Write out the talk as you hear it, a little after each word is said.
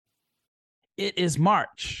It is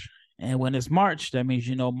March. And when it's March, that means,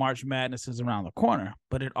 March Madness is around the corner.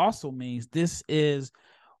 But it also means this is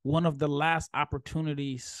one of the last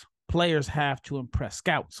opportunities players have to impress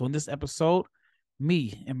scouts. So in this episode,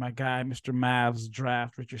 me and my guy, Mr. Mavs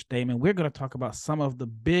Draft, Richard Stayman, we're going to talk about some of the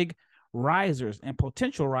big risers and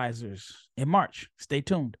potential risers in March. Stay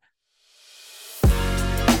tuned.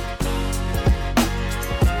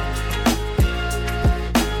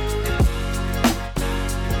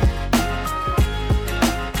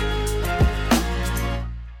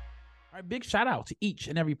 All right, big shout out to each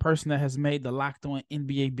and every person that has made the Locked On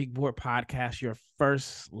NBA Big Board podcast your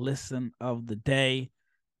first listen of the day.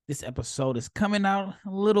 This episode is coming out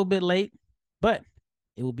a little bit late, but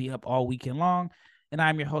it will be up all weekend long. And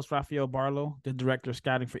I'm your host, Rafael Barlow, the director of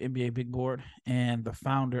scouting for NBA Big Board and the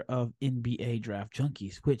founder of NBA Draft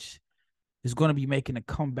Junkies, which is going to be making a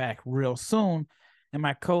comeback real soon. And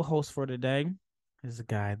my co-host for today is a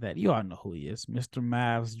guy that you all know who he is, Mr.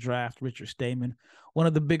 Mavs Draft, Richard Stayman, one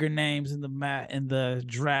of the bigger names in the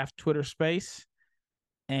draft Twitter space.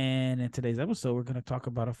 And in today's episode, we're going to talk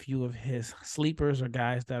about a few of his sleepers or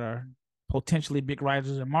guys that are potentially big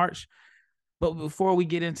risers in March. But before we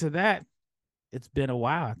get into that, it's been a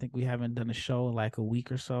while. I think we haven't done a show in like a week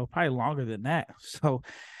or so, probably longer than that. So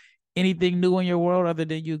anything new in your world other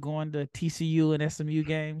than you going to TCU and SMU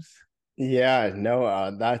games? Yeah,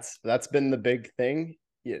 no, that's been the big thing.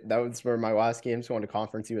 Yeah, that was where my last game's going to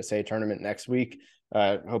Conference USA tournament next week.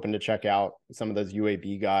 Hoping to check out some of those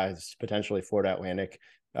UAB guys, potentially Florida Atlantic.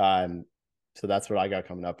 So that's what I got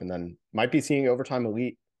coming up, and then might be seeing Overtime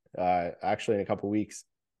Elite actually in a couple weeks.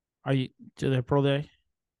 Are you to the pro day?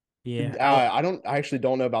 Yeah, I actually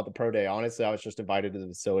don't know about the pro day. Honestly, I was just invited to the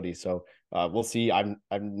facility, so we'll see. I've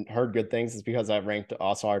heard good things. It's because I've ranked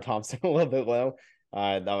Ausar Thompson a little bit low.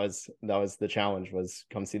 That was the challenge, was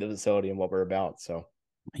come see the facility and what we're about. So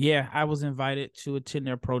yeah, I was invited to attend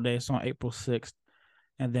their pro day. It's on April 6th.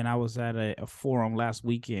 And then I was at a forum last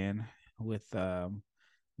weekend with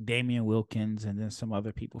Damian Wilkins and then some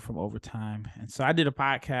other people from Overtime. And so I did a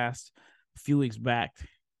podcast a few weeks back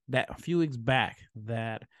that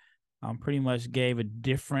pretty much gave a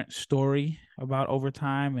different story about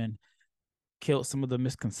Overtime and killed some of the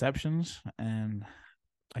misconceptions. And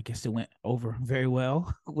I guess it went over very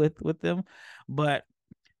well with them. But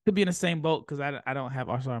could be in the same boat because I don't have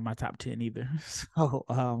Arsenal in my top 10 either.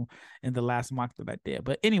 So in the last mock that I did.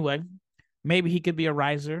 But anyway, maybe he could be a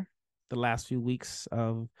riser the last few weeks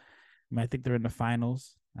of, I think they're in the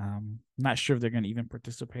finals. Not sure if they're going to even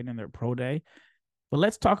participate in their pro day. But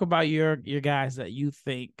let's talk about your guys that you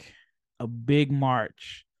think a big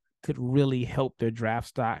March could really help their draft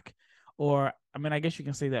stock. Or, I guess you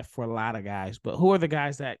can say that for a lot of guys, but who are the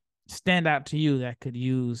guys that stand out to you that could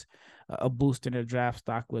use a boost in their draft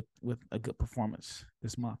stock with a good performance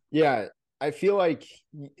this month? Yeah, I feel like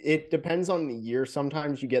it depends on the year.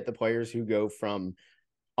 Sometimes you get the players who go from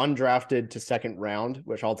undrafted to second round,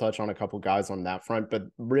 which I'll touch on a couple guys on that front. But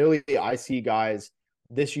really, I see guys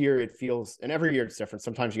this year, it feels, and every year it's different.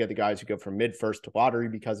 Sometimes you get the guys who go from mid-first to lottery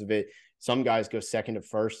because of it. Some guys go second to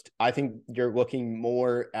first. I think you're looking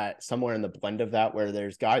more at somewhere in the blend of that, where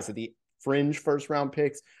there's guys at the fringe first round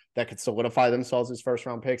picks that could solidify themselves as first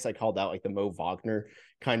round picks. I call that like the Mo Wagner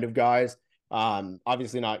kind of guys.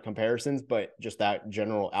 Obviously not comparisons, but just that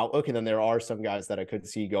general outlook. And then there are some guys that I could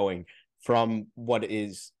see going from what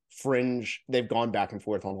is fringe. They've gone back and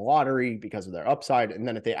forth on the lottery because of their upside. And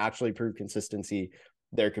then if they actually prove consistency,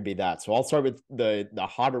 there could be that. So I'll start with the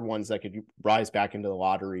hotter ones that could rise back into the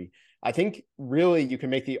lottery. I think really you can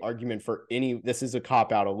make the argument for this is a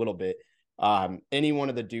cop out a little bit, any one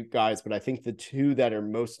of the Duke guys, but I think the two that are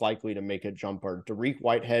most likely to make a jump are Dariq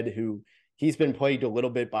Whitehead, who he's been plagued a little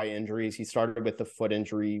bit by injuries. He started with the foot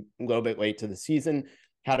injury a little bit late to the season,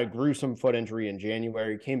 had a gruesome foot injury in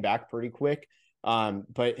January, came back pretty quick.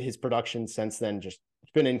 But his production since then just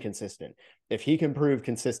been inconsistent. If he can prove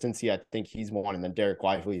consistency, I think he's one. And then Derek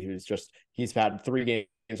Lively, he's had 3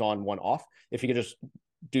 games on, 1 off. If he could just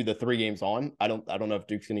do the 3 games on, I don't know if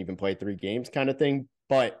Duke's can even play 3 games kind of thing.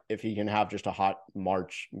 But if he can have just a hot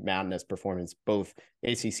March Madness performance, both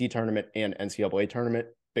ACC tournament and NCAA tournament,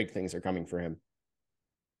 big things are coming for him.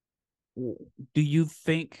 Do you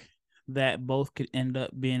think that both could end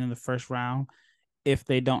up being in the first round if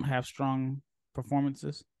they don't have strong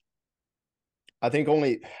performances? I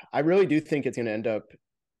really do think it's going to end up,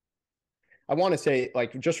 I want to say,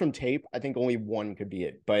 like, just from tape, I think only one could be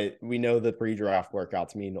it. But we know the pre-draft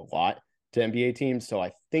workouts mean a lot to NBA teams, so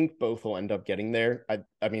I think both will end up getting there.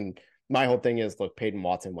 I mean, my whole thing is, look, Peyton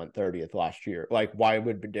Watson went 30th last year. Like, why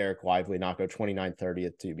would Derek Lively not go 29th,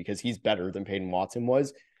 30th too? Because he's better than Peyton Watson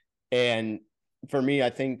was. And for me, I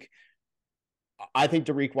think I think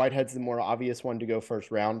Dariq Whitehead's the more obvious one to go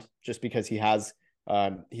first round, just because he's had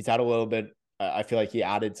a little bit. I feel like he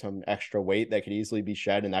added some extra weight that could easily be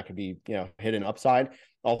shed, and that could be, hidden upside.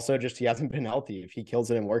 Also, just he hasn't been healthy. If he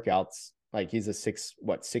kills it in workouts, like he's a 6'5",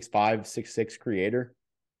 6'6" creator.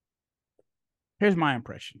 Here's my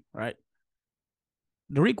impression, right?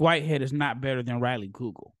 Dariq Whitehead is not better than Riley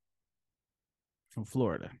Kugel from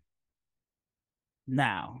Florida.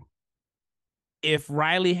 Now, if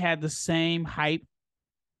Riley had the same hype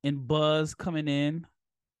and buzz coming in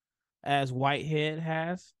as Whitehead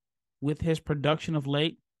has with his production of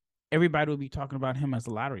late, everybody would be talking about him as a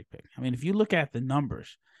lottery pick. I mean, if you look at the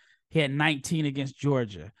numbers, he had 19 against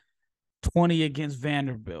Georgia, 20 against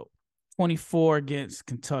Vanderbilt, 24 against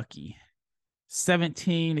Kentucky,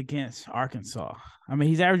 17 against Arkansas. I mean,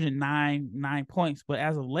 he's averaging nine points, but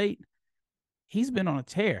as of late, he's been on a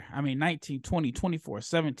tear. I mean, 19, 20, 24,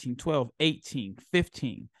 17, 12, 18,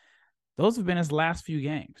 15. Those have been his last few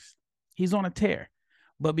games. He's on a tear.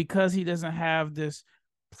 But because he doesn't have this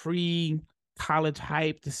pre-college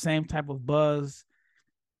hype, the same type of buzz,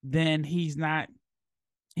 then he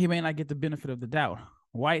may not get the benefit of the doubt.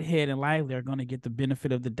 Whitehead and Lively are going to get the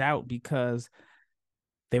benefit of the doubt because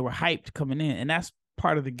they were hyped coming in. And that's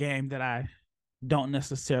part of the game that I don't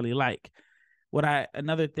necessarily like.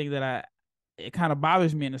 Another thing that it kind of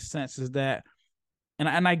bothers me in a sense is that,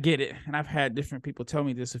 and I get it, and I've had different people tell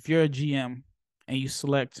me this, if you're a GM and you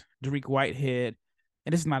select Dariq Whitehead,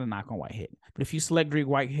 and this is not a knock on Whitehead, but if you select Dariq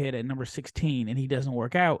Whitehead at number 16 and he doesn't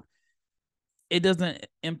work out, it doesn't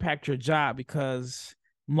impact your job because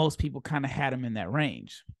most people kind of had him in that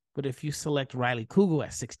range. But if you select Riley Kugel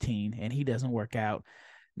at 16 and he doesn't work out,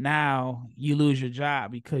 now you lose your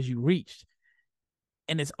job because you reached.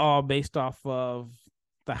 And it's all based off of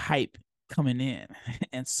the hype coming in.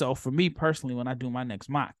 And so for me personally, when I do my next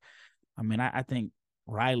mock, I mean, I think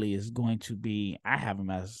Riley is going to be, I have him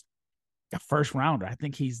as a first rounder. I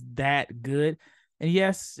think he's that good. And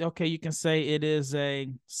yes, okay, you can say it is a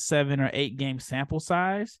 7 or 8 game sample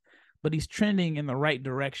size, but he's trending in the right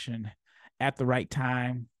direction at the right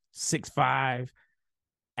time. 6'5",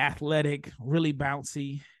 athletic, really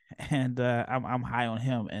bouncy, and I'm high on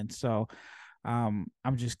him. And so I'm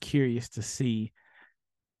just curious to see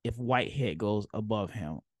if Whitehead goes above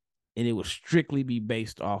him, and it would strictly be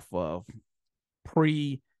based off of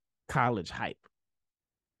pre-college hype.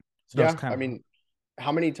 So yeah, I mean,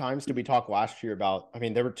 how many times did we talk last year about, I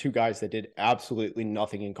mean, there were 2 guys that did absolutely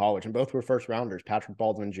nothing in college, and both were first rounders, Patrick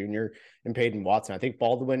Baldwin Jr. and Peyton Watson. I think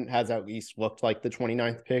Baldwin has at least looked like the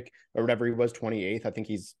 29th pick or whatever he was, 28th. I think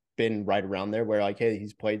he's been right around there where, like, hey,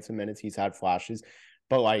 he's played some minutes, he's had flashes,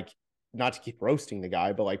 but like, not to keep roasting the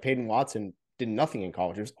guy, but like Peyton Watson did nothing in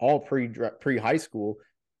college. It was all pre-high school.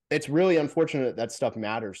 It's really unfortunate that stuff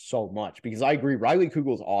matters so much, because I agree, Riley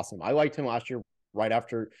Kugel is awesome. I liked him last year. Right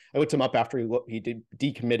after I looked him up after he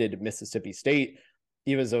decommitted to Mississippi State.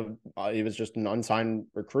 He was just an unsigned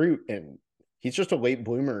recruit, and he's just a late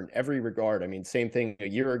bloomer in every regard. I mean, same thing a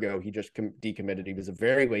year ago, he just decommitted. He was a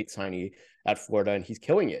very late signee at Florida, and he's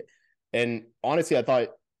killing it. And honestly, I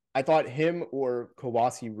thought him or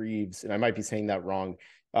Kawasi Reeves, and I might be saying that wrong.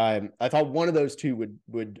 I thought one of those two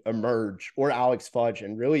would emerge, or Alex Fudge,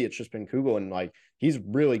 and really it's just been Kugel, and like, he's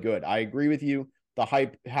really good. I agree with you. The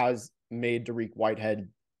hype has made Dariq Whitehead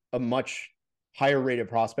a much higher rated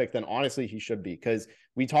prospect than honestly he should be, because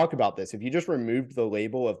we talk about this. If you just removed the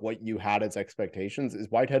label of what you had as expectations, is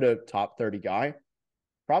Whitehead a top 30 guy?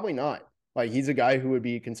 Probably not. Like, he's a guy who would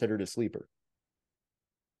be considered a sleeper.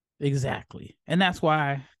 Exactly. And that's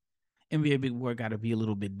why NBA Big Board got to be a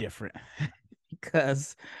little bit different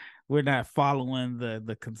because we're not following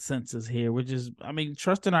the consensus here. We're just, I mean,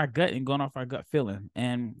 trusting our gut and going off our gut feeling.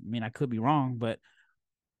 And I mean, I could be wrong, but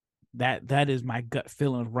that is my gut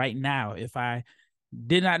feeling right now. If I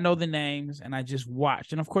did not know the names and I just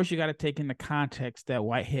watched, and of course you got to take into context that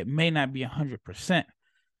Whitehead may not be 100%,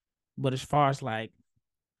 but as far as like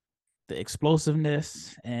the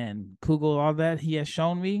explosiveness and Kugel, all that he has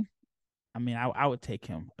shown me, I mean, I would take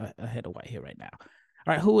him ahead of Whitehead right now.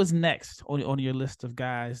 All right, who is next on your list of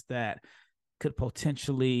guys that could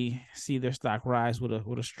potentially see their stock rise with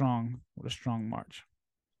a strong march?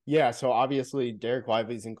 Yeah, so obviously Derek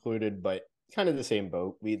Lively's included, but kind of the same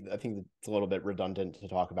boat. I think it's a little bit redundant to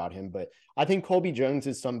talk about him, but I think Colby Jones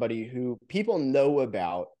is somebody who people know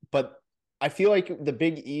about, but I feel like the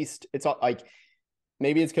Big East, it's like,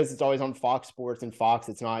 maybe it's because it's always on Fox Sports, and Fox,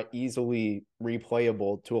 it's not easily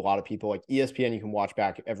replayable to a lot of people. Like ESPN, you can watch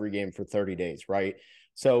back every game for 30 days, right?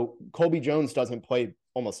 So Colby Jones doesn't play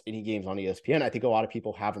almost any games on ESPN. I think a lot of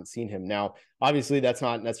people haven't seen him. Now, obviously, that's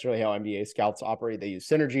not necessarily how NBA scouts operate. They use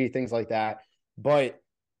synergy, things like that. But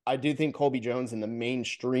I do think Colby Jones in the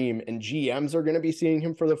mainstream and GMs are going to be seeing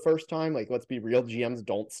him for the first time. Like, let's be real, GMs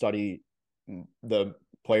don't study the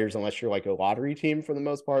players unless you're like a lottery team for the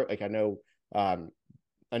most part. Like, I know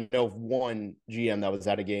of one GM that was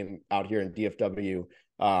at a game out here in DFW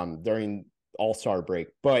during All-Star break,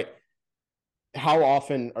 but how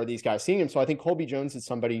often are these guys seeing him? So I think Colby Jones is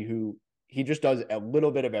somebody who he just does a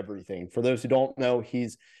little bit of everything. For those who don't know,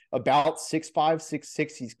 he's about 6'5",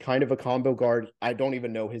 6'6". He's kind of a combo guard. I don't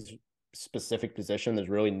even know his specific position. There's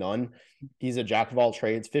really none. He's a jack of all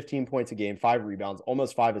trades, 15 points a game, 5 rebounds,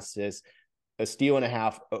 almost 5 assists, a steal and a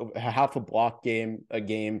half a block a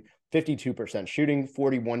game, 52% shooting,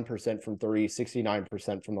 41% from three,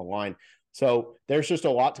 69% from the line. So there's just a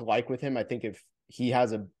lot to like with him. I think if he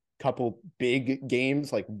has a couple big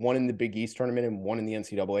games, like one in the Big East tournament and one in the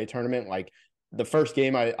NCAA tournament, like the first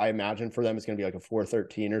game I imagine for them is going to be like a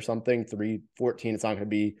 4-13 or something, 3-14. It's not going to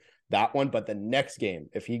be that one, but the next game,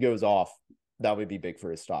 if he goes off, that would be big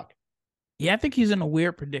for his stock. Yeah, I think he's in a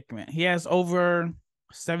weird predicament. He has over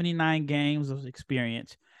 79 games of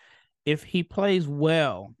experience. If he plays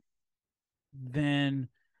well, then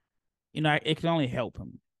it can only help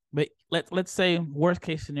him. But let's say worst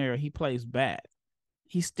case scenario, he plays bad.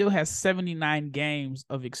 He still has 79 games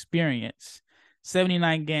of experience,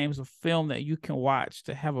 79 games of film that you can watch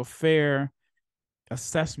to have a fair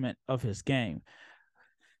assessment of his game.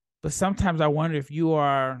 But sometimes I wonder if you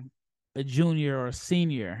are a junior or a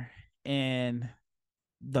senior and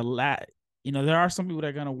there are some people that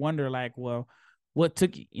are going to wonder like, well, what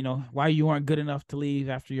took why you weren't good enough to leave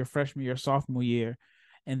after your freshman year, sophomore year.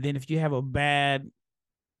 And then if you have a bad,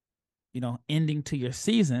 ending to your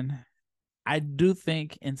season, I do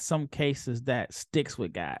think in some cases that sticks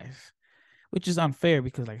with guys, which is unfair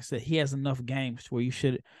because, like I said, he has enough games where you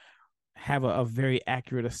should have a very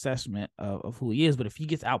accurate assessment of who he is. But if he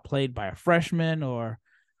gets outplayed by a freshman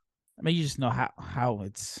you just know how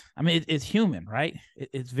it's human, right?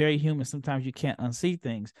 It's very human. Sometimes you can't unsee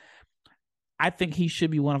things. I think he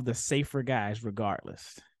should be one of the safer guys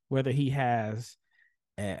regardless, whether he has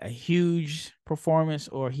a huge performance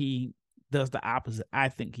or he does the opposite. I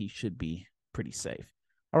think he should be pretty safe.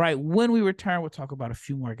 All right, when we return, we'll talk about a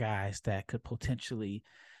few more guys that could potentially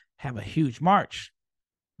have a huge March.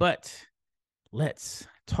 But let's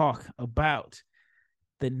talk about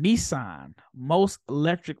the Nissan Most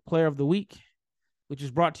Electric Player of the Week, which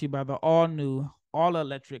is brought to you by the all-new,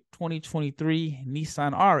 all-electric 2023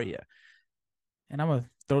 Nissan Ariya. And I'm going to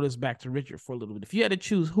throw this back to Richard for a little bit. If you had to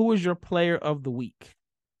choose, who was your player of the week?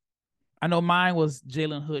 I know mine was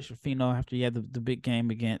Jalen Hood-Schifino after he had the big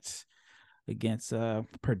game against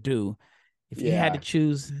Purdue. If you had to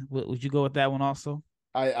choose, would you go with that one also?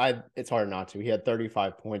 It's hard not to. He had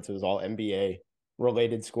 35 points. It was all NBA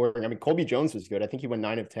related scoring. I mean, Colby Jones was good. I think he went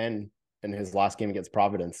 9 of 10 in his last game against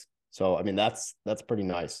Providence. So, I mean, that's pretty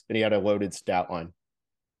nice. And he had a loaded stat line.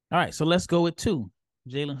 All right, so let's go with 2.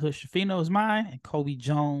 Jalen Hood-Schifino is mine, and Colby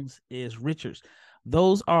Jones is Richard's.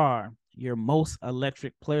 Those are your most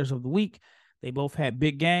electric players of the week. They both had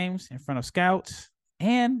big games in front of scouts.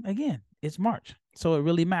 And again, it's March, so it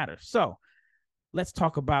really matters. So let's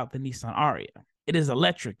talk about the Nissan Ariya. It is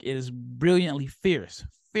electric. It is brilliantly fierce,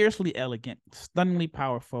 fiercely elegant, stunningly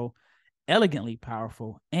powerful, elegantly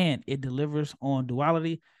powerful, and it delivers on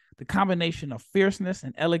duality. The combination of fierceness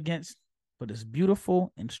and elegance, but it's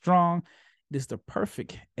beautiful and strong. It is the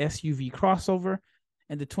perfect SUV crossover,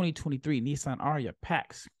 and the 2023 Nissan Ariya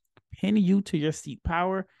packs pin you to your seat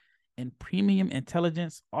power and premium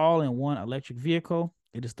intelligence all in one electric vehicle.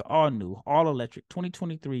 It is the all-new, all-electric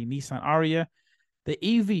 2023 Nissan Ariya, the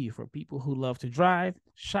EV for people who love to drive.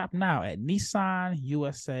 Shop now at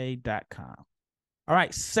nissanusa.com. All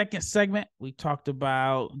right, second segment, we talked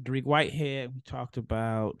about Dariq Whitehead. We talked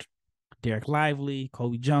about Derek Lively,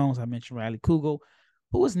 Colby Jones. I mentioned Riley Kugel.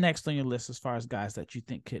 Who is next on your list as far as guys that you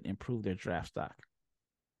think could improve their draft stock?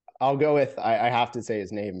 I'll go with, I have to say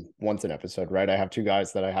his name once an episode, right? I have 2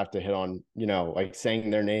 guys that I have to hit on, like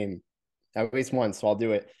saying their name at least once, so I'll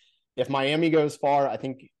do it. If Miami goes far, I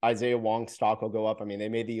think Isaiah Wong's stock will go up. I mean, they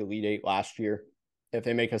made the Elite Eight last year. If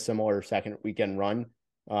they make a similar second weekend run,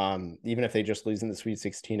 even if they just lose in the Sweet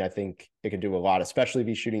 16, I think it could do a lot, especially if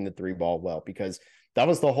he's shooting the 3 ball well, because that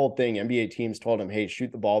was the whole thing. NBA teams told him, hey,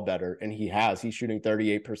 shoot the ball better. And he has. He's shooting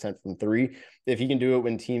 38% from 3. If he can do it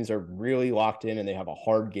when teams are really locked in and they have a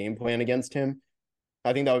hard game plan against him,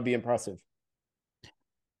 I think that would be impressive.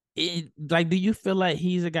 Do you feel like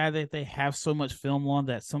he's a guy that they have so much film on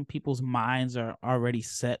that some people's minds are already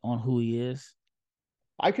set on who he is?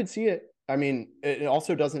 I could see it. I mean, it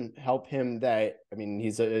also doesn't help him that, I mean,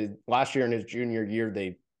 he's last year in his junior year,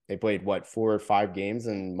 they played 4 or 5 games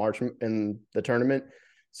in March in the tournament.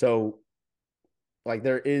 So like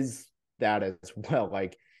there is that as well.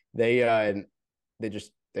 Like they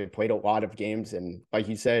they played a lot of games, and like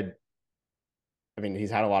you said, I mean,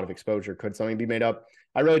 he's had a lot of exposure. Could something be made up?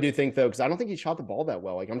 I really do think though, because I don't think he shot the ball that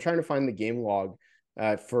well. Like I'm trying to find the game log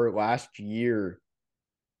for last year,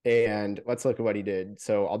 and let's look at what he did.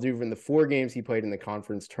 So I'll do in the 4 games he played in the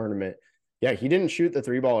conference tournament. Yeah, he didn't shoot the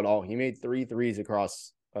 3 ball at all. He made 3 threes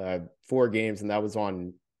across 4 games, and that was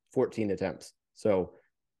on 14 attempts. So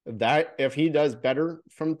that if he does better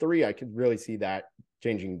from 3, I could really see that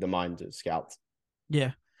changing the minds of scouts.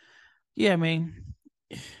 Yeah. Yeah, I mean,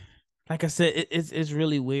 like I said, it's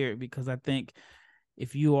really weird because I think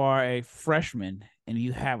if you are a freshman and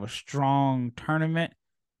you have a strong tournament,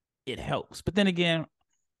 it helps. But then again,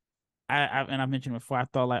 I mentioned before, I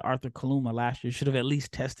thought like Arthur Kaluma last year should have at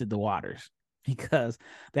least tested the waters because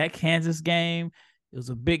that Kansas game, it was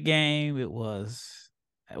a big game. It was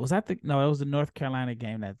that the no, it was the North Carolina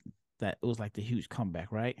game that it was like the huge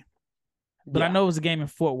comeback, right? But yeah. I know it was a game in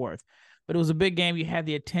Fort Worth, but it was a big game. You had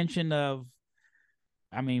the attention of,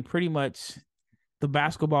 I mean, pretty much the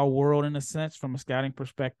basketball world in a sense from a scouting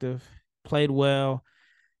perspective. Played well.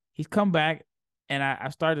 He's come back, and I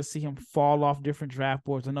started to see him fall off different draft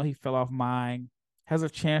boards. I know he fell off mine. Has a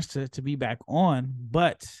chance to be back on,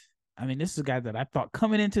 but I mean, this is a guy that I thought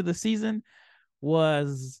coming into the season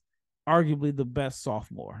was arguably the best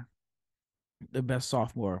sophomore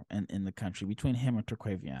in the country between him and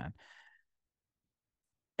Terquavion.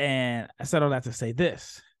 And I said all that to say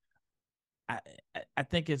this. I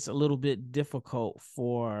think it's a little bit difficult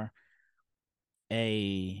for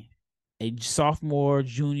a sophomore,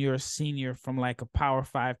 junior, senior from like a Power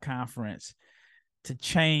 5 conference to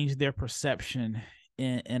change their perception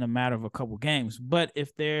in a matter of a couple games. But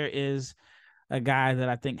if there is a guy that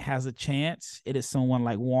I think has a chance, it is someone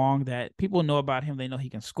like Wong that people know about him. They know he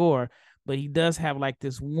can score, but he does have like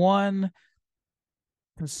this one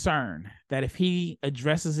concern that if he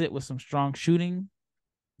addresses it with some strong shooting,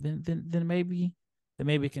 then maybe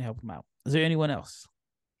it can help him out. Is there anyone else?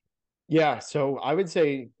 Yeah, so I would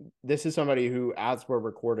say this is somebody who, as we're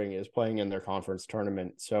recording, is playing in their conference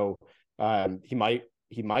tournament. So he might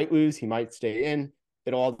lose, he might stay in.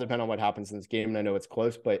 It'll all depend on what happens in this game. And I know it's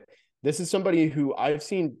close, but this is somebody who I've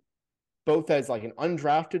seen both as like an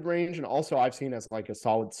undrafted range, and also I've seen as like a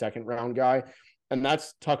solid 2nd round guy. And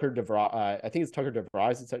that's Tucker DeVries. I think it's Tucker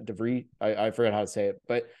DeVries. It's DeVries. I forget how to say it,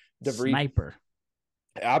 but DeVries. Sniper.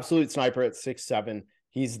 Absolute sniper at 6'7".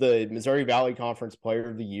 He's the Missouri Valley Conference Player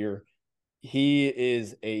of the Year. He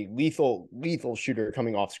is a lethal shooter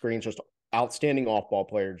coming off screens, just outstanding off-ball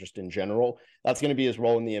player just in general. That's going to be his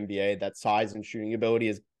role in the NBA. That size and shooting ability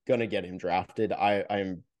is going to get him drafted. I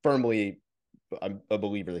am firmly a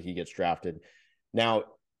believer that he gets drafted. Now,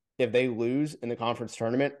 if they lose in the conference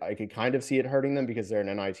tournament, I could kind of see it hurting them because they're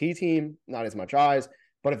an NIT team, not as much eyes.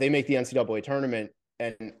 But if they make the NCAA tournament,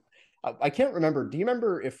 and I can't remember, do you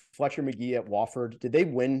remember if Fletcher Magee at Wofford, did they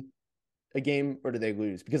win a game or did they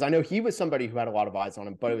lose? Because I know he was somebody who had a lot of eyes on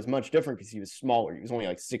him, but it was much different because he was smaller. He was only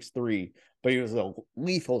like 6'3", but he was a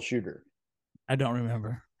lethal shooter. I don't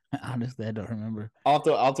remember. Honestly, I don't remember. I'll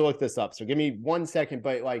have to look this up. So give me 1 second.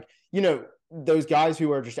 But like, you know, those guys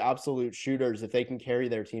who are just absolute shooters, if they can carry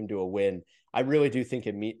their team to a win, I really do think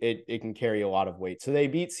it can carry a lot of weight. So they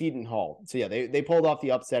beat Seton Hall. So yeah, they pulled off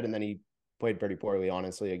the upset, and then he played pretty poorly,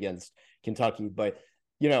 honestly, against Kentucky. But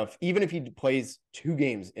you know, even if he plays 2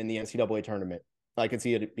 games in the NCAA tournament, I could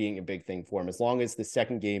see it being a big thing for him, as long as the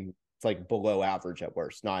second game it's like below average at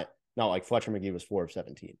worst, not like Fletcher Magee was 4 of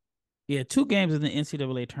 17. Yeah, 2 games in the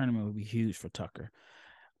NCAA tournament would be huge for Tucker.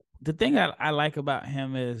 The thing I like about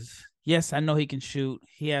him is, yes, I know he can shoot.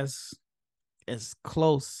 He has as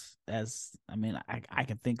close as, I mean, I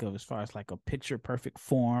can think of as far as like a picture perfect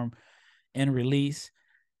form and release.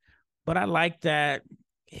 But I like that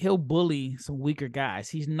he'll bully some weaker guys.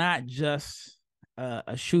 He's not just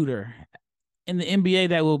a shooter. In the NBA,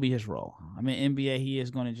 that will be his role. I mean, NBA, he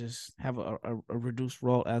is going to just have a reduced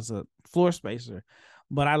role as a floor spacer.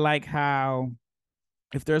 But I like how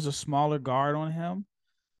if there's a smaller guard on him,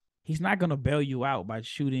 he's not going to bail you out by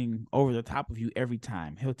shooting over the top of you every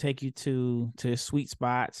time. He'll take you to his sweet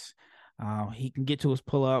spots. He can get to his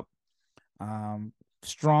pull-up.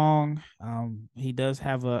 Strong. He does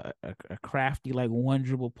have a crafty, like, one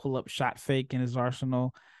dribble pull-up shot fake in his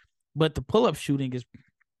arsenal. But the pull-up shooting is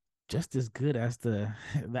just as good as the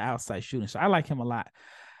outside shooting. So I like him a lot.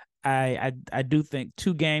 I do think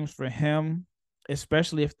 2 games for him,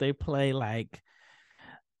 especially if they play like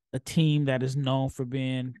a team that is known for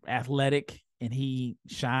being athletic and he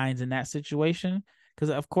shines in that situation. Because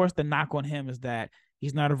of course the knock on him is that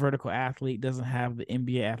He's not a vertical athlete, doesn't have the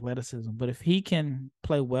NBA athleticism. But if he can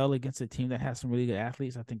play well against a team that has some really good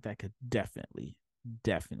athletes, I think that could definitely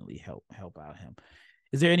help out him.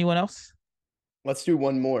 Is there anyone else? Let's do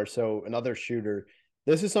one more. So another shooter.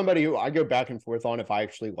 This is somebody who I go back and forth on if I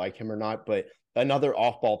actually like him or not, but another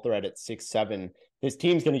off-ball threat at 6'7". His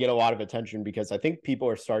team's going to get a lot of attention because I think people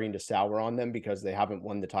are starting to sour on them because they haven't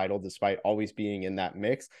won the title despite always being in that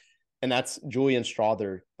mix. And that's Julian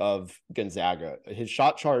Strawther of Gonzaga. His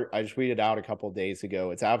shot chart I tweeted out a couple of days ago.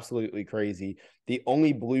 It's absolutely crazy. The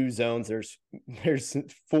only blue zones, there's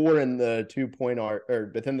 4 in the 2-point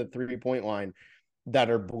or within the 3-point line that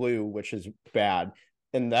are blue, which is bad.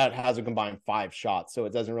 And that has a combined 5 shots. So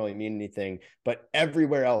it doesn't really mean anything. But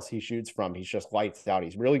everywhere else he shoots from, he's just lights out.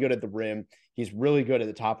 He's really good at the rim. He's really good at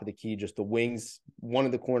the top of the key, just the wings, one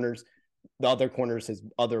of the corners, the other corner is his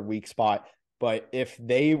other weak spot. But if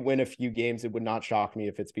they win a few games, it would not shock me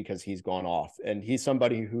if it's because he's gone off. And he's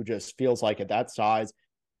somebody who just feels like at that size,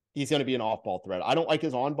 he's going to be an off-ball threat. I don't like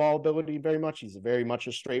his on-ball ability very much. He's very much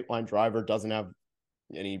a straight-line driver, doesn't have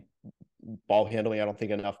any ball handling, I don't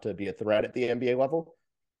think, enough to be a threat at the NBA level.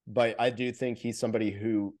 But I do think he's somebody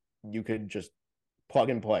who you could just plug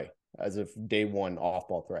and play as a day one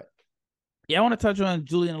off-ball threat. Yeah, I want to touch on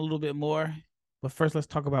Julian a little bit more. But first, let's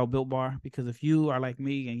talk about Built Bar, because if you are like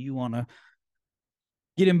me and you want to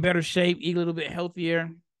get in better shape, eat a little bit healthier,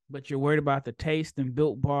 but you're worried about the taste, then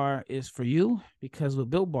Built Bar is for you, because with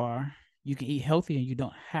Built Bar, you can eat healthy and you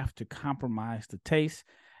don't have to compromise the taste.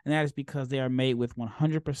 And that is because they are made with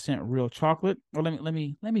 100% real chocolate. Or let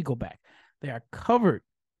me go back. They are covered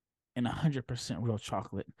in 100% real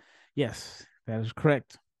chocolate. Yes, that is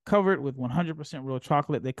correct. Covered with 100% real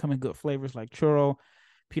chocolate. They come in good flavors like churro,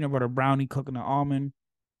 peanut butter brownie, coconut almond.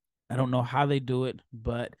 I don't know how they do it,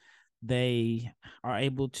 but they are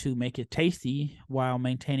able to make it tasty while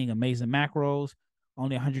maintaining amazing macros,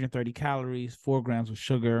 only 130 calories, 4 grams of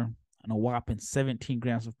sugar, and a whopping 17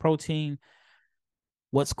 grams of protein.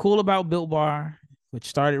 What's cool about Built Bar, which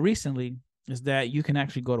started recently, is that you can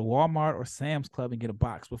actually go to Walmart or Sam's Club and get a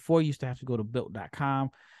box. Before, you used to have to go to built.com.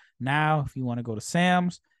 Now, if you want to go to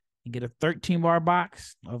Sam's and get a 13-bar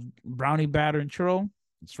box of brownie batter and churro,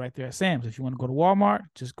 it's right there at Sam's. If you want to go to Walmart,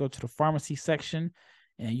 just go to the pharmacy section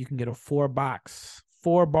and you can get a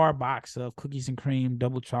 4-bar box of cookies and cream,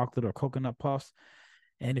 double chocolate, or coconut puffs.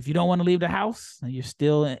 And if you don't want to leave the house and you're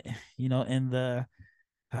still, in the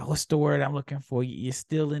what's the word I'm looking for? You're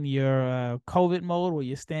still in your COVID mode where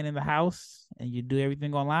you're staying in the house and you do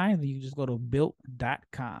everything online, then you just go to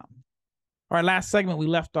built.com. All right, last segment, we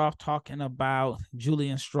left off talking about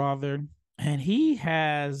Julian Strawther, and he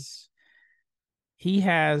has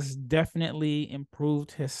definitely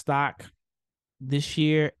improved his stock this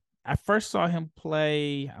year. I first saw him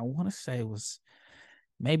play, I want to say it was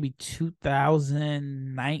maybe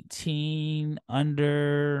 2019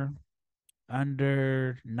 under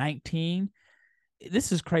 19.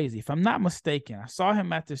 This is crazy. If I'm not mistaken, I saw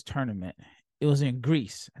him at this tournament. It was in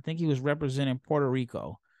Greece. I think he was representing Puerto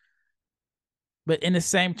Rico. But in the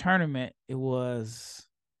same tournament, it was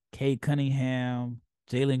Cade Cunningham,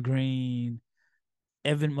 Jalen Green,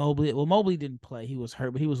 Evan Mobley. Well, Mobley didn't play. He was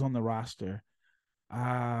hurt, but he was on the roster.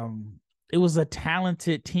 It was a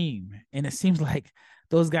talented team. And it seems like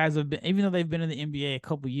those guys have been, even though they've been in the NBA a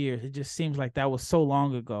couple years, it just seems like that was so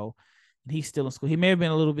long ago. And he's still in school. He may have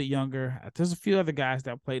been a little bit younger. There's a few other guys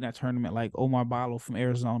that played in that tournament, like Omar Ballo from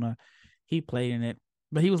Arizona. He played in it,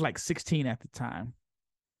 but he was like 16 at the time.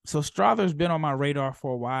 So Strawther's been on my radar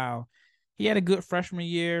for a while. He had a good freshman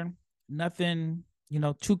year. Nothing,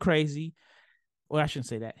 too crazy. Well, I shouldn't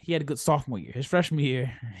say that. He had a good sophomore year. His freshman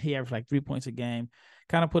year, he averaged like 3 points a game.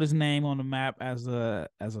 Kind of put his name on the map as a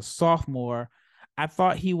sophomore. I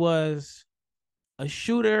thought he was a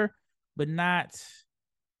shooter, but not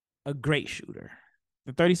a great shooter.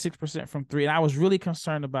 The 36% from 3. And I was really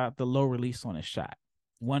concerned about the low release on his shot,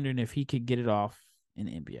 wondering if he could get it off in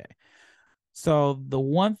the NBA. So the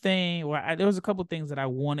one thing, there was a couple of things that I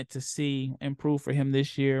wanted to see improve for him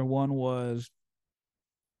this year. One was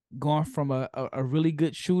going from a really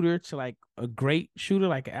good shooter to like a great shooter,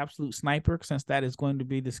 like an absolute sniper, since that is going to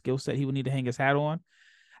be the skill set he would need to hang his hat on.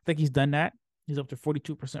 I think he's done that. He's up to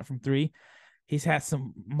 42% from 3. He's had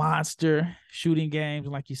some monster shooting games.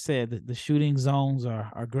 Like you said, the shooting zones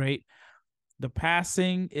are great. The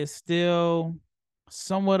passing is still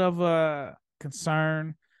somewhat of a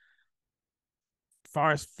concern. As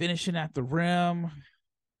far as finishing at the rim,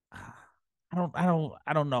 I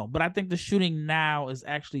don't know. But I think the shooting now is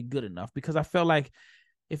actually good enough, because I felt like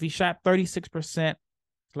if he shot 36%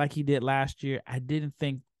 like he did last year, I didn't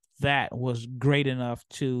think that was great enough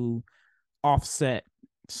to offset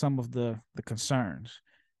some of the concerns.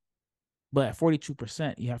 But at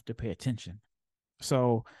 42%, you have to pay attention.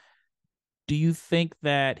 So do you think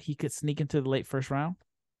that he could sneak into the late first round?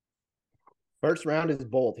 First round is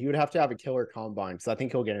bold. He would have to have a killer combine because I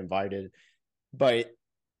think he'll get invited. But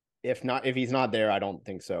if he's not there, I don't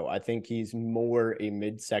think so. I think he's more a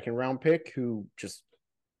mid-second round pick who just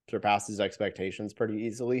surpasses expectations pretty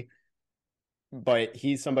easily. But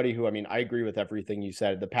he's somebody who, I mean, I agree with everything you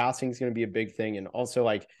said. The passing is going to be a big thing. And also,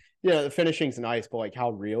 like, yeah, the finishing's nice, but like,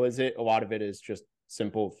 how real is it? A lot of it is just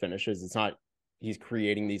simple finishes. It's not, he's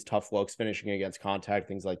creating these tough looks, finishing against contact,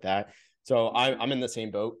 things like that. So I'm in the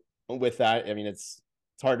same boat with that. I mean, it's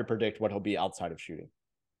hard to predict what he'll be outside of shooting.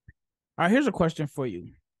 All right, here's a question for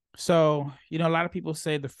you. So, a lot of people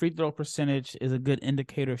say the free throw percentage is a good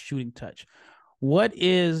indicator of shooting touch. What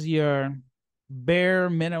is your bare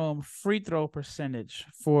minimum free throw percentage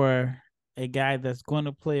for a guy that's going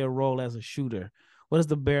to play a role as a shooter? What is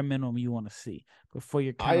the bare minimum you want to see before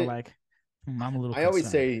you're kind of like, I'm a little concerned. I always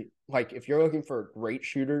say, like, if you're looking for a great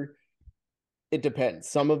shooter, it depends.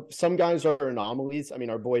 Some guys are anomalies. I mean,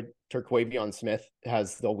 our boy Terquavion Smith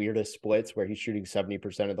has the weirdest splits where he's shooting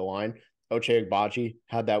 70% of the line. Ochai Agbaji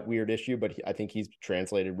had that weird issue, but I think he's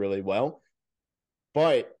translated really well.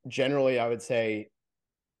 But generally, I would say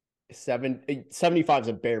 75 is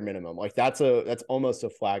a bare minimum. Like that's almost a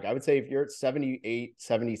flag. I would say if you're at 78,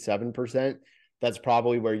 77%, that's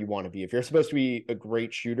probably where you want to be. If you're supposed to be a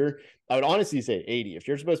great shooter, I would honestly say 80. If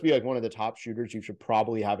you're supposed to be like one of the top shooters, you should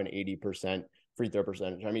probably have an 80% free throw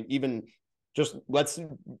percentage. I mean, even just let's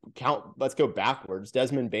go backwards.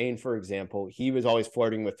 Desmond Bane, for example, he was always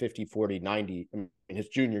flirting with 50, 40, 90 in his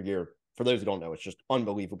junior year. For those who don't know, it's just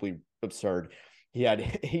unbelievably absurd. He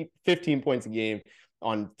had 15 points a game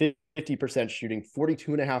on 50% shooting,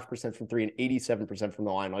 42.5% from three, and 87% from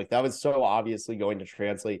the line. Like that was so obviously going to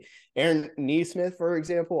translate. Aaron Nesmith, for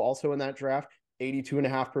example, also in that draft,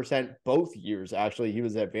 82.5% both years. Actually, he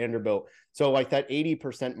was at Vanderbilt. So like that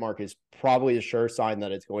 80% mark is probably a sure sign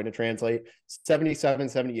that it's going to translate. 77,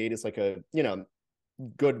 78 is like a,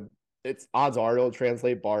 good, it's odds are it'll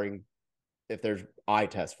translate barring if there's eye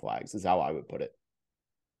test flags is how I would put it.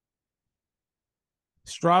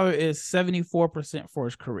 Strawther is 74% for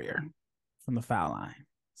his career from the foul line.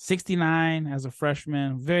 69 as a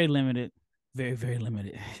freshman, very limited, very, very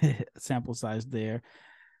limited sample size there.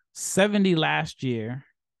 70 last year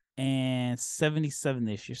and 77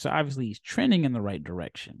 this year. So obviously he's trending in the right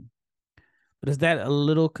direction. But is that a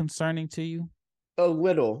little concerning to you? A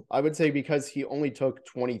little, I would say, because he only took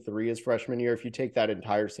 23 his freshman year. If you take that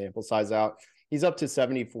entire sample size out, he's up to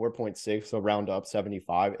 74.6, so round up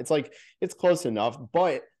 75. It's like, it's close enough.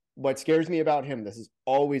 But what scares me about him, this has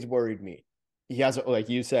always worried me. He has, like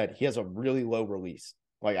you said, he has a really low release.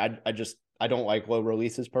 Like I don't like low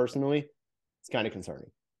releases personally. It's kind of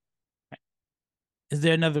concerning. Is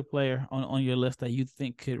there another player on your list that you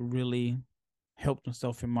think could really help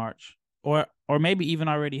himself in March? Or maybe even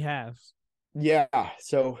already has? Yeah,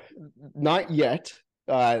 so not yet.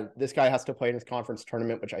 This guy has to play in his conference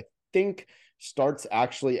tournament, which I think starts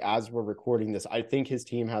actually as we're recording this. I think his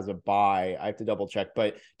team has a bye. I have to double check, but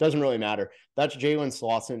it doesn't really matter. That's Jalen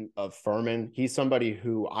Slauson of Furman. He's somebody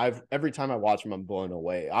who every time I watch him, I'm blown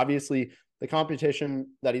away. Obviously, the competition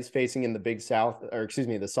that he's facing in the Big South, or excuse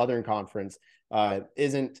me, the Southern Conference,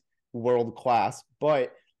 isn't world class,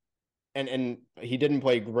 but and he didn't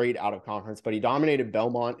play great out of conference, but he dominated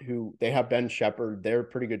Belmont, who they have Ben Shepherd. They're a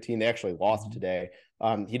pretty good team. They actually lost today.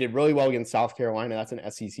 He did really well against South Carolina. That's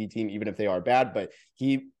an SEC team, even if they are bad, but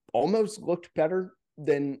he almost looked better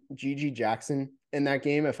than Gigi Jackson in that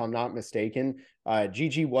game, if I'm not mistaken.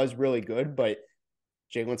 Gigi was really good, but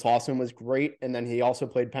Jalen Slauson was great. And then he also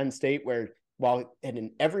played Penn State, where and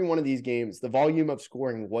in every one of these games, the volume of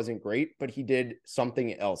scoring wasn't great, but he did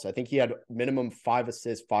something else. I think he had minimum 5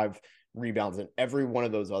 assists, 5 rebounds in every one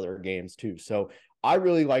of those other games too. So I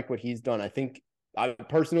really like what he's done. I think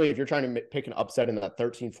personally, if you're trying to pick an upset in that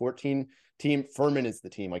 13-14 team, Furman is the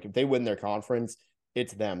team. Like if they win their conference,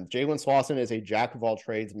 it's them. Jalen Slauson is a jack of all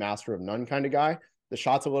trades, master of none kind of guy. The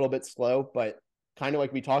shot's a little bit slow, but kind of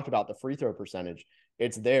like we talked about the free throw percentage,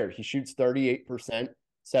 it's there. He shoots 38%,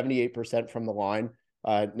 78% from the line.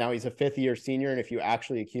 Now he's a 5th-year senior, and if you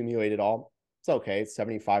actually accumulate it all, it's okay. It's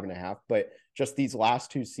 75.5, but just these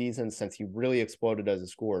last 2 seasons since he really exploded as a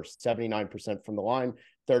scorer, 79% from the line,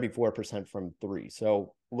 34% from 3.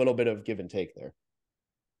 So a little bit of give and take there.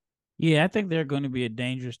 Yeah, I think they're going to be a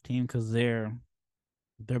dangerous team because their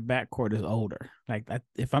backcourt is older. Like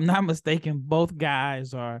if I'm not mistaken, both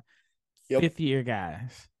guys are 5th-year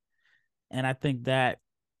guys. And I think that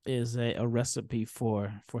is a recipe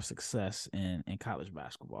for success in college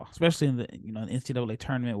basketball, especially in the NCAA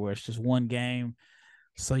tournament where it's just one game.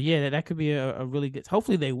 So yeah, that could be a really good.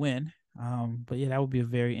 Hopefully they win. But yeah, that would be a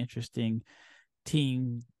very interesting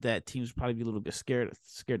team that teams probably be a little bit scared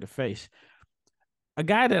to face. A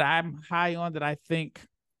guy that I'm high on that I think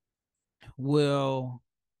will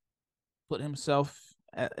put himself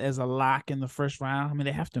as a lock in the first round. I mean,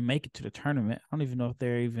 they have to make it to the tournament. I don't even know if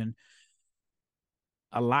they're even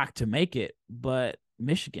a lock to make it, but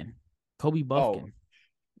Michigan, Kobe Oh, Buffkin.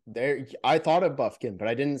 there. I thought of Buffkin, but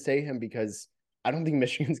I didn't say him because I don't think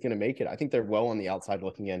Michigan's going to make it. I think they're well on the outside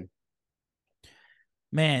looking in.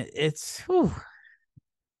 Man, it's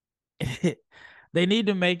they need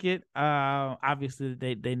to make it. Obviously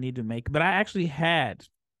they need to make it. But I actually had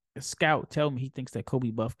a scout tell me he thinks that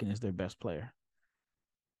Kobe Buffkin is their best player.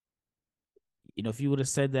 If you would have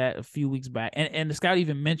said that a few weeks back, and the scout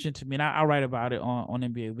even mentioned to me, and I'll write about it on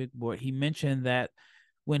NBA Big Board. He mentioned that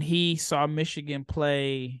when he saw Michigan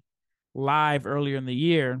play live earlier in the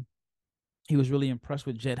year, he was really impressed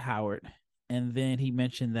with Jet Howard. And then he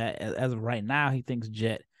mentioned that as of right now, he thinks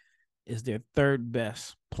Jet is their third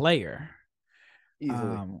best player.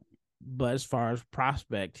 Easily. But as far as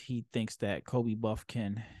prospect, he thinks that Kobe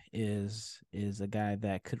Buffkin is a guy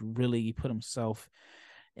that could really put himself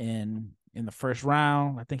in the first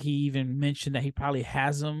round. I think he even mentioned that he probably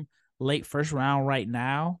has him late first round right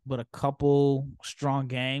now, but a couple strong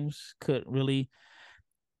games could really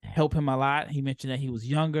help him a lot. He mentioned that he was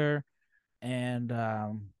younger, and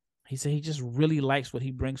he said he just really likes what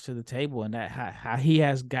he brings to the table, and that how he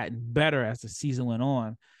has gotten better as the season went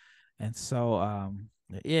on. And so,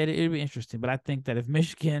 yeah, it'd be interesting. But I think that if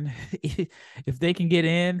Michigan, if they can get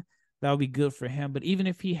in, that would be good for him. But even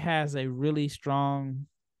if he has a really strong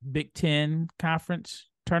Big Ten conference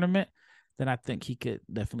tournament, then I think he could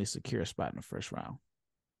definitely secure a spot in the first round.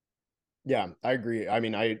 Yeah, I agree. I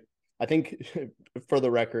mean, I think for the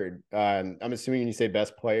record, I'm assuming when you say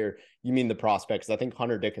best player, you mean the prospects. I think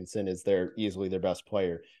Hunter Dickinson is easily their best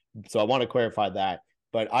player. So I want to clarify that.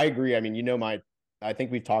 But I agree. I mean, I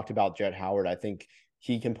think we've talked about Jet Howard. I think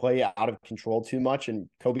he can play out of control too much, and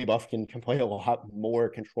Kobe Buffkin can play a lot more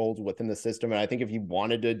controlled within the system. And I think if he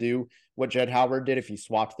wanted to do what Jet Howard did, if he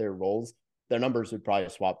swapped their roles, their numbers would probably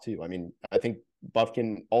swap too. I mean, I think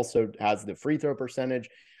Buffkin also has the free throw percentage.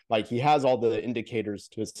 Like he has all the indicators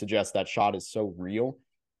to suggest that shot is so real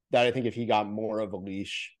that I think if he got more of a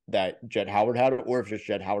leash that Jet Howard had, or if just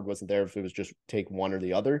Jet Howard wasn't there, if it was just take one or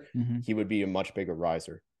the other, he would be a much bigger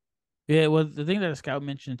riser. Yeah, well, the thing that a scout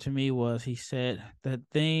mentioned to me was he said the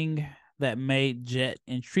thing that made Jet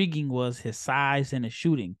intriguing was his size and his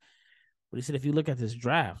shooting. But he said if you look at this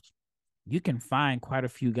draft, you can find quite a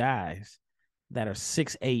few guys that are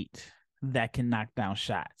 6'8" that can knock down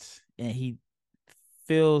shots. And he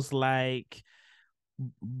feels like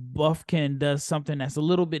Buffkin does something that's a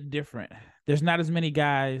little bit different. There's not as many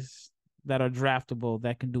guys that are draftable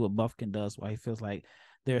that can do what Buffkin does, why he feels like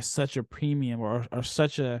there's such a premium or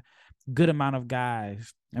such a good amount of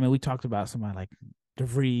guys. I mean, we talked about somebody like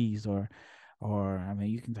DeVries or I mean,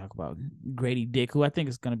 you can talk about Grady Dick, who I think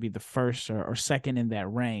is going to be the first or second in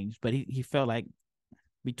that range. But he felt like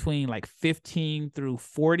between like 15 through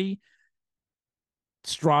 40,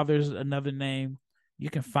 Strawther's another name. You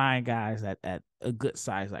can find guys at a good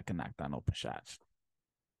size that can knock down open shots.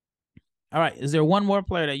 All right. Is there one more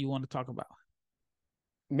player that you want to talk about?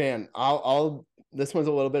 Man, I'll this one's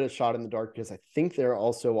a little bit of shot in the dark because I think they're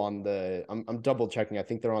also on the I'm double checking. I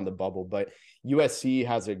think they're on the bubble, but USC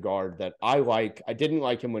has a guard that I like. I didn't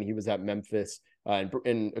like him when he was at Memphis.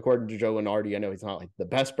 And according to Joe Lunardi, I know he's not like the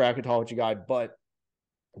best bracketology guy, but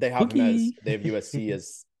they have USC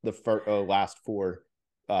as the last four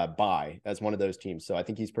bye as one of those teams. So I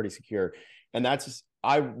think he's pretty secure. And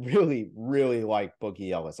I really, really like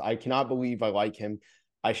Boogie Ellis. I cannot believe I like him.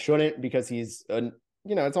 I shouldn't because he's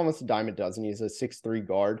it's almost a dime a dozen. He's a 6'3"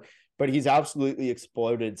 guard, but he's absolutely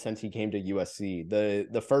exploded since he came to USC.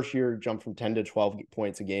 The first year jump from 10 to 12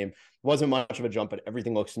 points a game wasn't much of a jump, but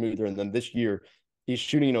everything looks smoother. And then this year, he's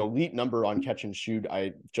shooting an elite number on catch and shoot.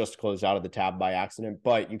 I just closed out of the tab by accident,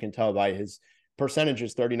 but you can tell by his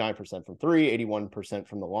percentages 39% from three, 81%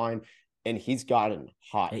 from the line. And he's gotten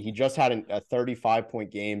hot. He just had a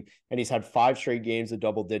 35-point game, and he's had 5 straight games of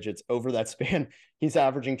double digits over that span. He's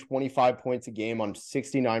averaging 25 points a game on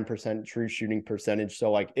 69% true shooting percentage.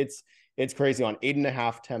 So like it's crazy. On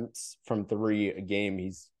 8.5 attempts from 3 a game,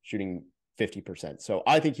 he's shooting 50%. So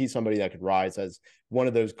I think he's somebody that could rise as one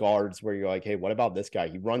of those guards where you're like, hey, what about this guy?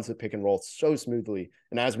 He runs the pick and roll so smoothly.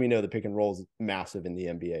 And as we know, the pick and roll is massive in the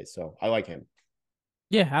NBA. So I like him.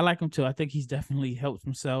 Yeah, I like him too. I think he's definitely helped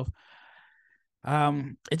himself.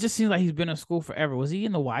 It just seems like he's been in school forever. Was he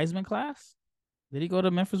in the Wiseman class? Did he go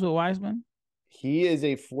to Memphis with Wiseman? He is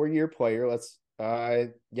a 4-year player.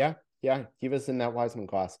 He was in that Wiseman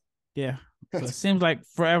class. Yeah. So it seems like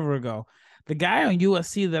forever ago. The guy on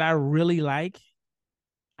USC that I really like,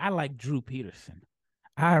 I like Drew Peterson.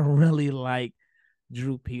 I really like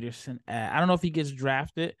Drew Peterson. I don't know if he gets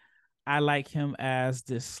drafted. I like him as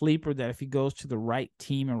this sleeper that if he goes to the right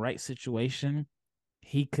team and right situation,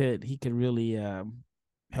 he could really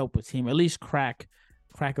help a team, at least crack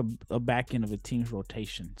a back end of a team's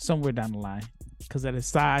rotation somewhere down the line. Because at his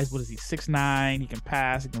size, what is he, 6'9", he can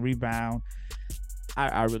pass, he can rebound.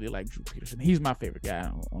 I really like Drew Peterson. He's my favorite guy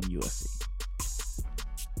on USC.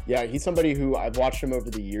 Yeah, he's somebody who I've watched him over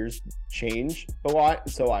the years change a lot.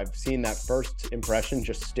 So I've seen that first impression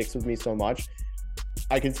just sticks with me so much.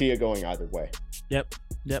 I can see it going either way. Yep,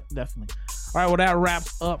 definitely. All right, well, that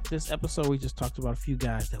wraps up this episode. We just talked about a few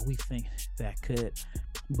guys that we think that could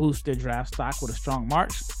boost their draft stock with a strong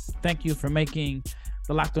March. Thank you for making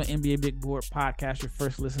the Locked On NBA Big Board podcast your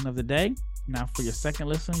first listen of the day. Now, for your second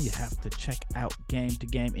listen, you have to check out Game to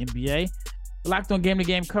Game NBA. The Locked On Game to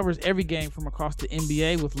Game covers every game from across the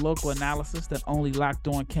NBA with local analysis that only Locked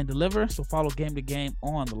On can deliver. So follow Game to Game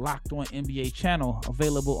on the Locked On NBA channel,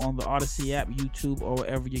 available on the Odyssey app, YouTube, or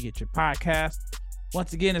wherever you get your podcast.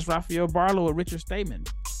 Once again, it's Rafael Barlow with Richard Statement.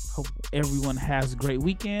 Hope everyone has a great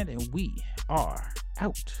weekend, and we are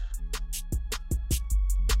out.